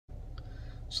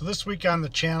So this week on the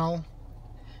channel,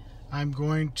 I'm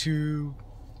going to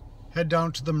head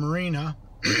down to the marina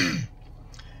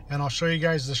and I'll show you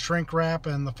guys the shrink wrap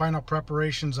and the final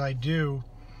preparations I do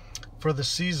for the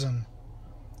season.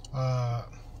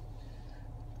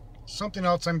 Something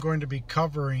else I'm going to be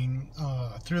covering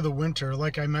through the winter,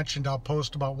 like I mentioned, I'll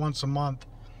post about once a month,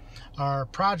 are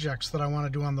projects that I want to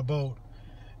do on the boat.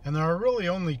 And there are really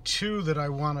only two that I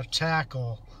want to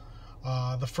tackle.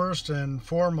 The first and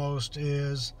foremost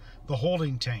is the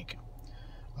holding tank.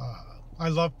 I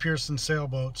love Pearson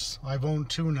sailboats. I've owned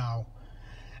two now.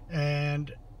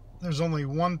 And there's only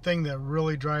one thing that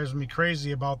really drives me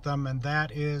crazy about them, and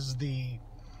that is the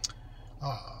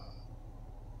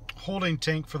holding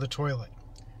tank for the toilet.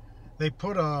 They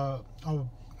put a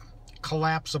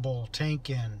collapsible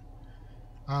tank in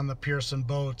on the Pearson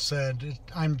boats, and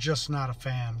I'm just not a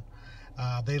fan.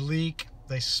 They leak,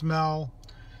 they smell.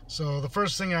 So the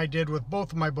first thing I did with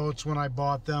both of my boats when I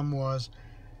bought them was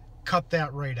cut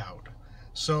that right out.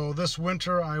 So this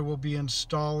winter I will be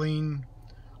installing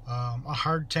a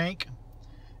hard tank,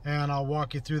 and I'll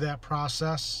walk you through that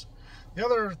process. The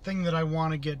other thing that I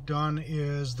want to get done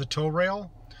is the tow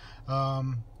rail.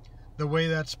 The way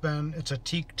that's been, it's a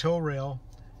teak tow rail,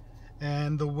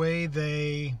 and the way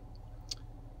the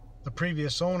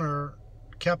previous owner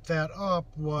kept that up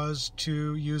was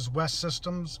to use West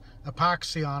Systems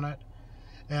epoxy on it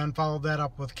and followed that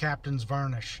up with Captain's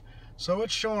varnish. So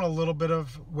it's showing a little bit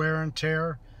of wear and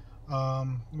tear.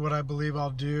 What I believe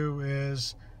I'll do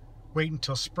is wait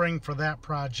until spring for that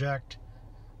project.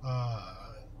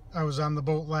 I was on the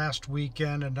boat last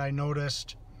weekend and I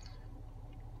noticed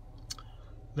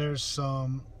there's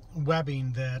some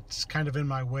webbing that's kind of in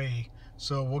my way.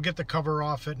 So we'll get the cover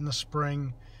off it in the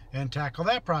spring and tackle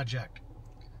that project.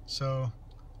 So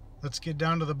let's get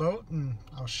down to the boat and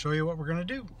I'll show you what we're going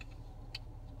to do.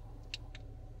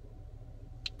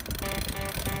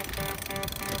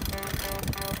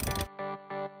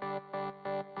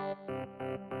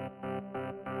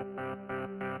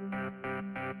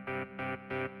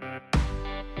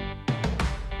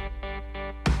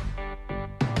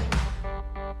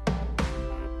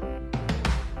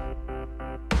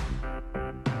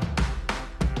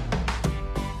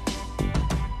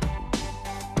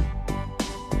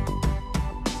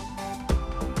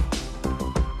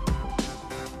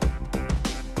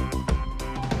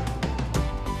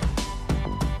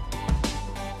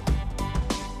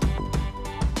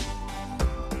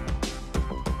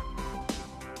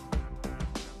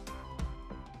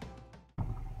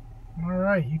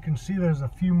 Alright, you can see there's a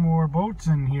few more boats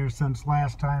in here since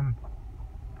last time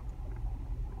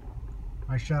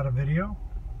I shot a video.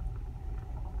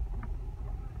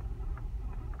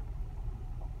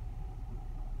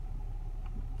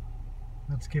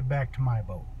 Let's get back to my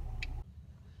boat.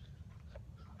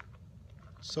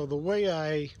 So the way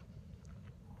I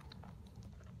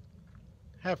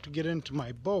have to get into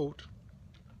my boat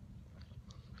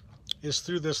is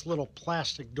through this little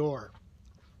plastic door.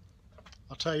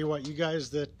 I'll tell you what, you guys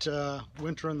that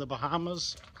winter in the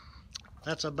Bahamas,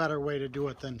 that's a better way to do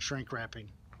it than shrink wrapping.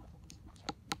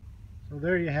 So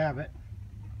there you have it.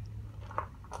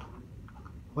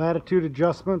 Latitude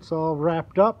adjustments all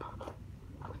wrapped up.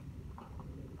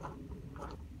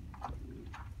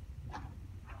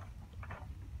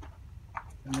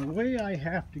 And the way I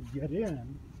have to get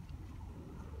in,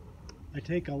 I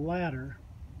take a ladder.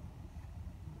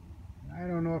 I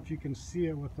don't know if you can see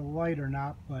it with the light or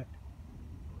not, but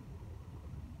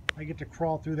I get to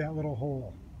crawl through that little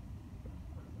hole.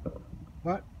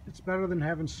 But it's better than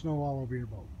having snow all over your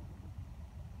boat.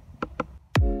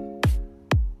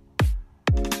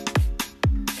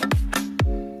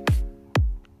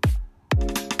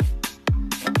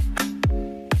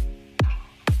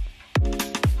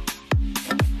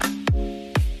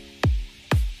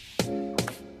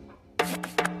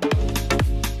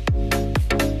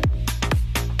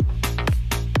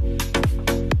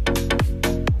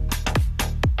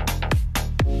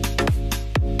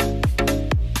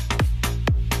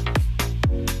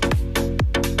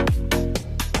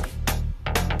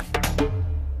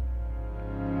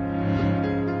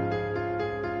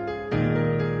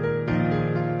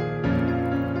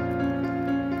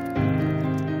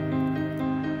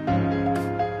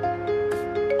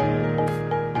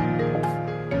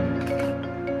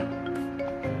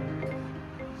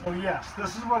 So yes,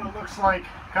 this is what it looks like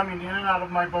coming in and out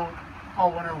of my boat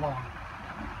all winter long.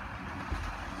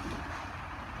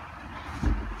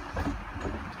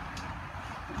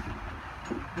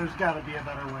 There's got to be a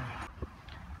better way.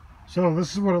 So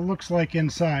this is what it looks like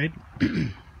inside.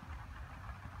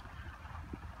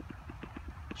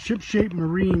 Ship shape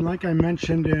marine, like I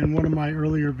mentioned in one of my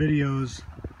earlier videos,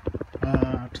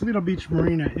 Toledo Beach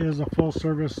Marina is a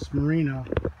full-service marina,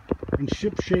 and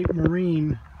Shipshape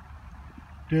Marine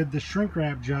did the shrink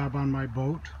wrap job on my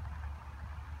boat.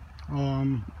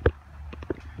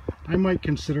 I might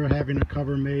consider having a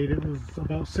cover made. It was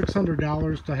about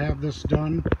 $600 to have this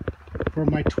done for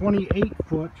my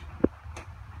 28-foot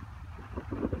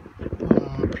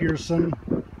Pearson.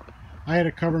 I had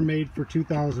a cover made for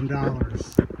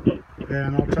 $2,000,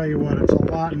 and I'll tell you what, it's a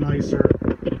lot nicer.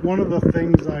 One of the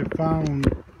things I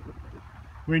found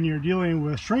when you're dealing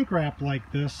with shrink wrap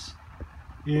like this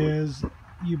is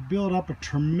you build up a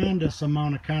tremendous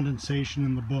amount of condensation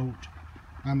in the boat,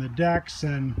 on the decks,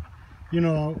 and you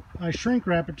know, I shrink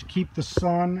wrap it to keep the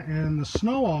sun and the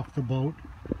snow off the boat,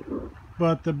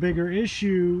 but the bigger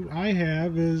issue I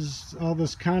have is all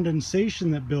this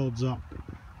condensation that builds up.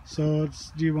 So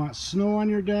it's, do you want snow on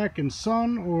your deck and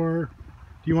sun, or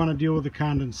do you want to deal with the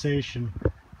condensation?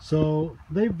 So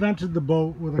they've vented the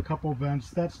boat with a couple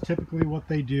vents. That's typically what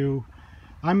they do.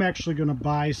 I'm actually going to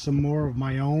buy some more of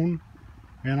my own,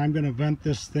 and I'm going to vent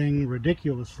this thing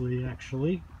ridiculously,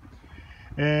 actually.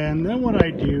 And then what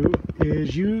I do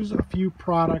is use a few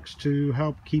products to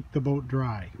help keep the boat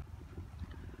dry.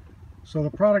 So the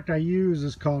product I use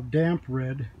is called Damp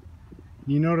Rid.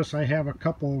 You notice I have a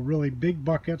couple really big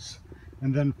buckets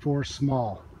and then 4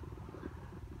 small.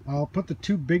 I'll put the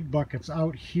 2 big buckets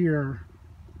out here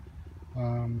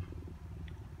on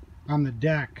the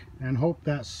deck and hope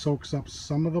that soaks up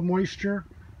some of the moisture.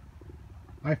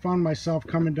 I found myself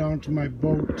coming down to my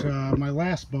boat, my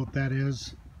last boat that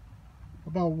is,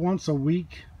 about once a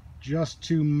week just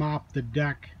to mop the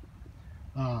deck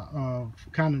of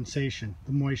condensation,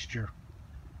 the moisture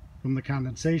from the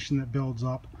condensation that builds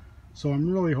up. So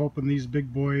I'm really hoping these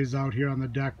big boys out here on the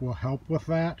deck will help with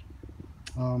that.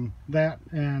 That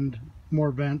and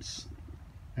more vents,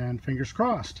 and fingers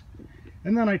crossed.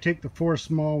 And then I take the 4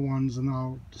 small ones and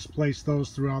I'll displace those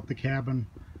throughout the cabin.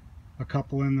 A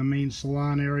couple in the main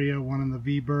salon area, 1 in the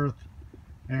V-berth,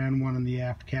 and 1 in the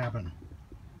aft cabin.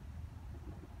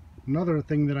 Another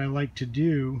thing that I like to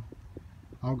do,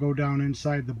 I'll go down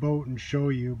inside the boat and show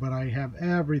you, but I have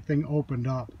everything opened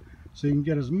up so you can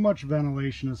get as much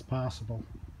ventilation as possible.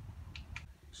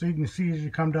 So you can see as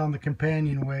you come down the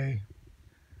companionway,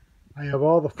 I have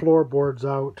all the floorboards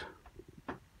out,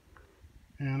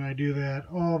 and I do that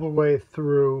all the way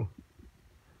through.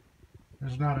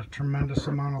 There's not a tremendous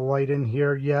amount of light in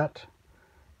here yet.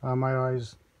 I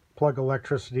always plug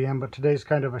electricity in, but today's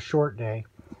kind of a short day.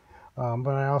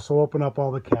 But I also open up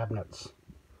all the cabinets.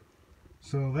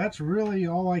 So that's really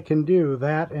all I can do,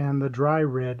 that and the dry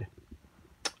rid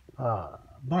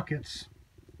buckets,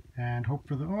 and hope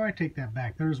for the, oh, I take that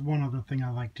back. There's one other thing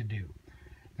I like to do,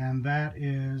 and that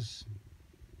is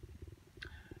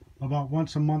about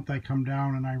once a month I come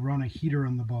down and I run a heater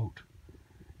in the boat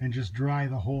and just dry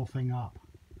the whole thing up.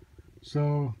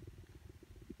 So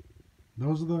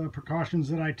those are the precautions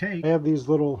that I take. I have these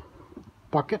little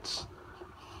buckets.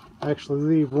 I actually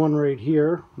leave one right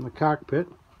here in the cockpit,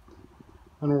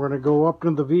 and we're going to go up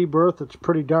into the V-berth. It's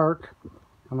pretty dark,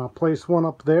 and I'll place one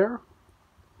up there,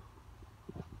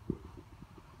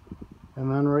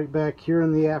 and then right back here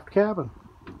in the aft cabin,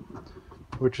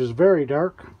 which is very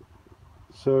dark,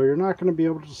 so you're not going to be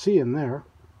able to see in there.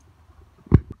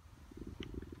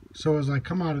 So as I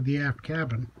come out of the aft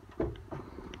cabin,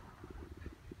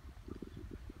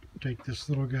 take this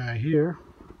little guy here.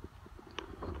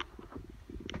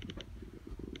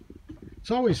 It's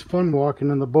always fun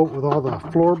walking in the boat with all the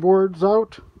floorboards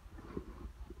out,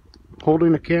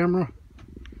 holding a camera.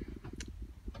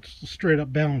 It's a straight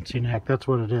up balancing act, that's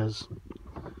what it is.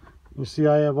 You see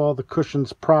I have all the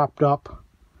cushions propped up.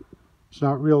 It's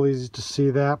not real easy to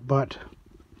see that, but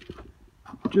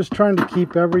just trying to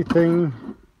keep everything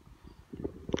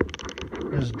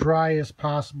as dry as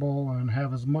possible and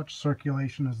have as much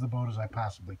circulation as the boat as I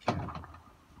possibly can.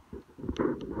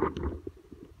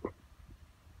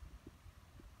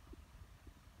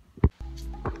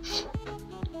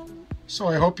 So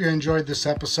I hope you enjoyed this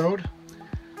episode.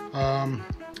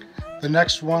 The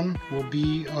next one will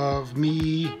be of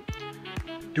me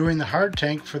doing the hard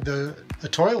tank for the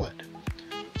toilet.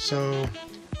 So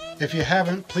if you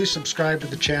haven't, please subscribe to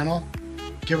the channel,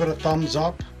 give it a thumbs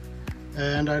up,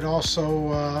 and I'd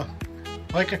also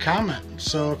like a comment.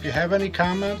 So if you have any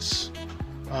comments,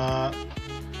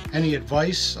 any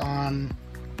advice on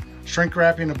shrink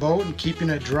wrapping a boat and keeping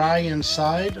it dry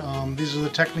inside, these are the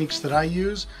techniques that I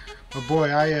use. But boy,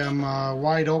 I am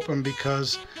wide open,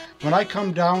 because when I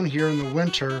come down here in the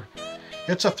winter,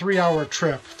 it's a 3-hour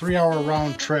trip, 3-hour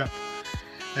round trip.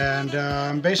 And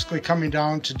I'm basically coming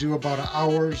down to do about an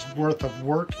hour's worth of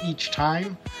work each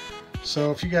time.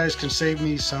 So if you guys can save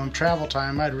me some travel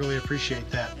time, I'd really appreciate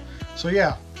that. So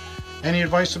yeah, any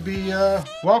advice would be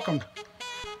welcomed.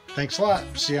 Thanks a lot.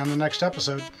 See you on the next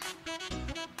episode.